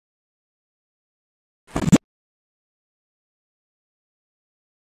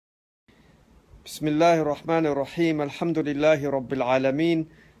بسم الله الرحمن الرحيم الحمد لله رب العالمين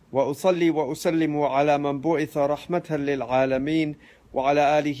وأصلي وأسلم على من بعث رحمة للعالمين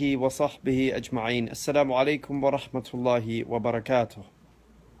وعلى آله وصحبه أجمعين. السلام عليكم ورحمة الله وبركاته.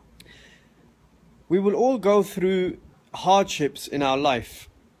 We will all go through hardships in our life.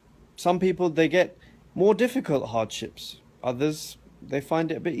 Some people, they get more difficult hardships. Others, they find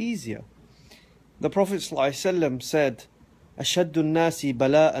it a bit easier. The Prophet ﷺ said, أشد الناس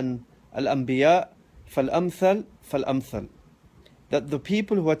بلاءً الأنبياء فالأمثل فالأمثل. That the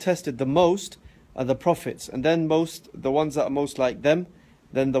people who are tested the most are the prophets, and then the ones that are most like them,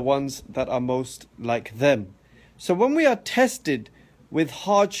 then the ones that are most like them. So when we are tested with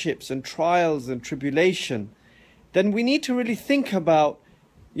hardships and trials and tribulation, then we need to really think about,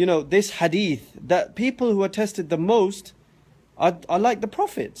 this hadith, that people who are tested the most are like the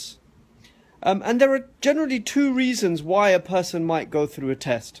prophets. And there are generally two reasons why a person might go through a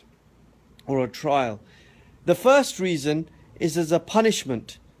test or a trial. The first reason is as a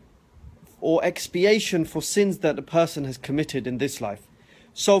punishment or expiation for sins that a person has committed in this life.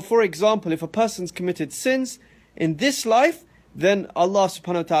 So for example, if a person's committed sins in this life, then Allah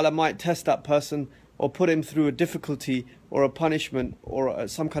subhanahu wa ta'ala might test that person or put him through a difficulty or a punishment or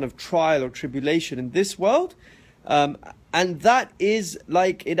some kind of trial or tribulation in this world. And that is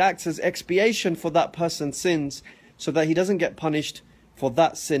like, it acts as expiation for that person's sins so that he doesn't get punished for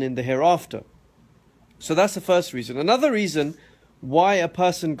that sin in the hereafter. So that's the first reason. Another reason why a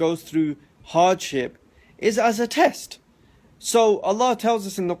person goes through hardship is as a test. So Allah tells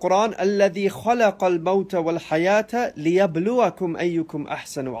us in the Quran, الَّذِي خَلَقَ الْمَوْتَ وَالْحَيَاةَ لِيَبْلُوَكُمْ أَيُّكُمْ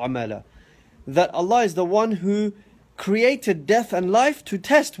أَحْسَنُ عَمَلًا. That Allah is the one who created death and life to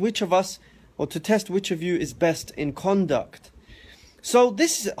test which of us, or to test which of you is best in conduct. So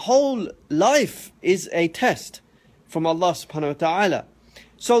this whole life is a test from Allah subhanahu wa ta'ala.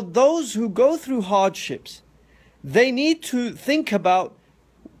 So those who go through hardships, they need to think about,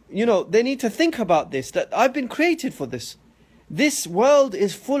 this, that I've been created for this. This world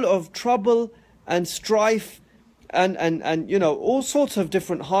is full of trouble and strife and all sorts of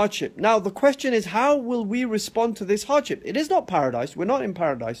different hardship. Now the question is, how will we respond to this hardship? It is not paradise. We're not in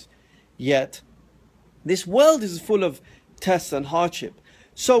paradise yet. This world is full of tests and hardship.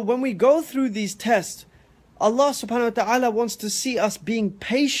 So when we go through these tests, Allah subhanahu wa ta'ala wants to see us being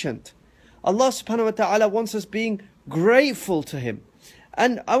patient. Allah subhanahu wa ta'ala wants us being grateful to Him.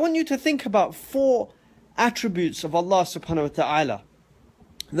 And I want you to think about 4 attributes of Allah subhanahu wa ta'ala.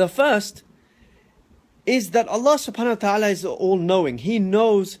 The first is that Allah subhanahu wa ta'ala is all-knowing. He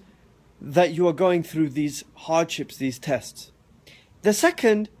knows that you are going through these hardships, these tests. The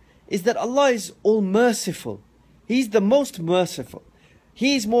second is that Allah is all-merciful. He's the most merciful.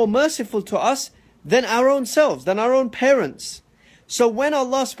 He is more merciful to us than our own selves, than our own parents. So when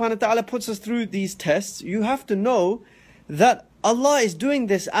Allah subhanahu wa ta'ala puts us through these tests, you have to know that Allah is doing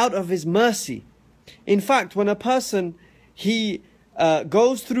this out of His mercy. In fact, when a person, he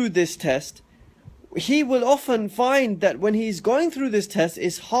goes through this test, he will often find that when he's going through this test,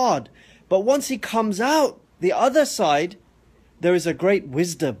 it's hard. But once he comes out the other side, there is a great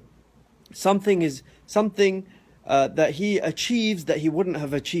wisdom. Something that he achieves that he wouldn't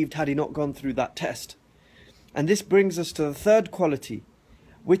have achieved had he not gone through that test. And this brings us to the third quality,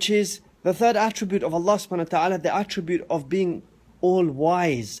 which is the third attribute of Allah subhanahu wa ta'ala, the attribute of being all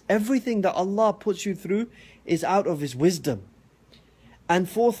wise. Everything that Allah puts you through is out of His wisdom. And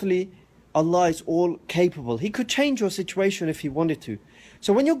fourthly, Allah is all capable. He could change your situation if He wanted to.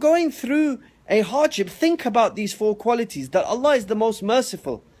 So when you're going through a hardship, think about these 4 qualities, that Allah is the most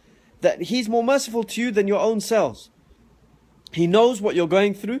merciful, that He's more merciful to you than your own selves. He knows what you're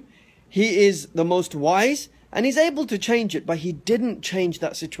going through. He is the most wise, and He's able to change it, but He didn't change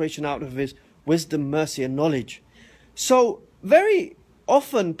that situation out of His wisdom, mercy and knowledge. So very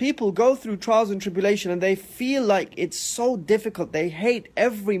often people go through trials and tribulation and they feel like it's so difficult. They hate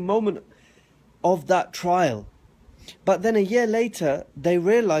every moment of that trial. But then a year later, they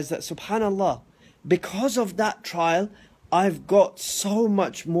realize that subhanallah, because of that trial, I've got so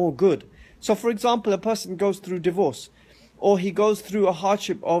much more good. So for example, a person goes through divorce, or he goes through a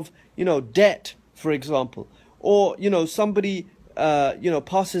hardship of, debt, for example, or, somebody,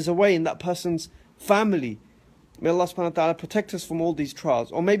 passes away in that person's family. May Allah subhanahu wa ta'ala protect us from all these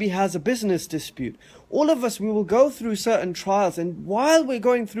trials. Or maybe has a business dispute. All of us, we will go through certain trials, and while we're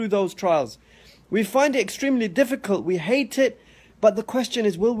going through those trials, we find it extremely difficult, we hate it, but the question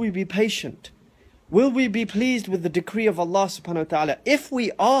is, will we be patient? Will we be pleased with the decree of Allah subhanahu wa ta'ala? If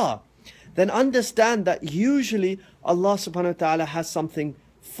we are, then understand that usually Allah subhanahu wa ta'ala has something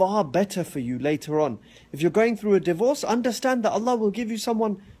far better for you later on. If you're going through a divorce, understand that Allah will give you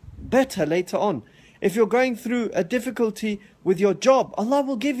someone better later on. If you're going through a difficulty with your job, Allah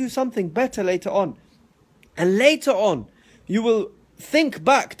will give you something better later on. And later on, you will think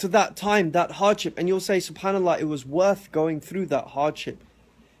back to that time, that hardship, and you'll say, subhanAllah, it was worth going through that hardship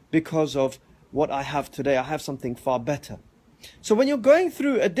because of what I have today. I have something far better. So when you're going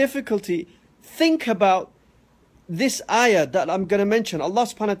through a difficulty, think about this ayah that I'm going to mention. Allah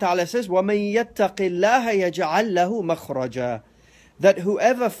subhanahu wa ta'ala says, وَمَن يَتَّقِ اللَّهَ يَجْعَلْ لَهُ مَخْرَجًا. That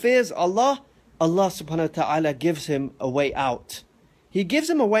whoever fears Allah, Allah subhanahu wa ta'ala gives him a way out. He gives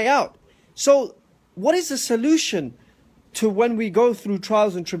him a way out. So what is the solution to when we go through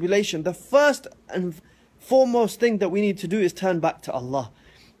trials and tribulation? The first and foremost thing that we need to do is turn back to Allah.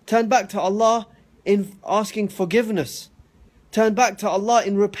 Turn back to Allah in asking forgiveness. Turn back to Allah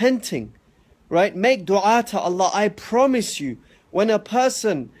in repenting. Right? Make dua to Allah. I promise you, when a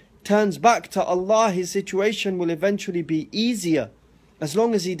person turns back to Allah, his situation will eventually be easier. As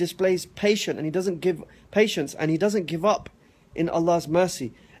long as he displays patience and he doesn't give up in Allah's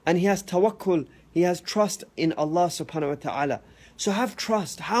mercy. And he has tawakkul, he has trust in Allah subhanahu wa ta'ala. So have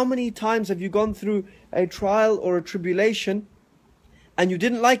trust. How many times have you gone through a trial or a tribulation and you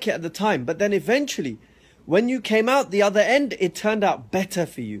didn't like it at the time, but then eventually, when you came out the other end, it turned out better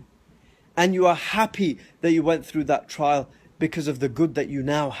for you. And you are happy that you went through that trial because of the good that you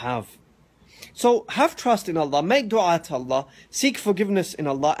now have. So have trust in Allah, make dua to Allah, seek forgiveness in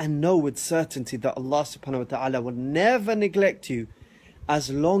Allah, and know with certainty that Allah subhanahu wa ta'ala will never neglect you as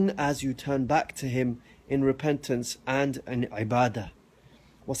long as you turn back to Him in repentance and in ibadah.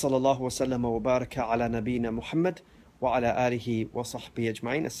 Wa sallallahu wa sallam wa baraka ala nabiyyina Muhammad wa ala alihi wa sahbihi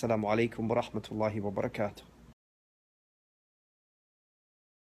ajma'in. Assalamu alaikum wa rahmatullahi wa barakatuh.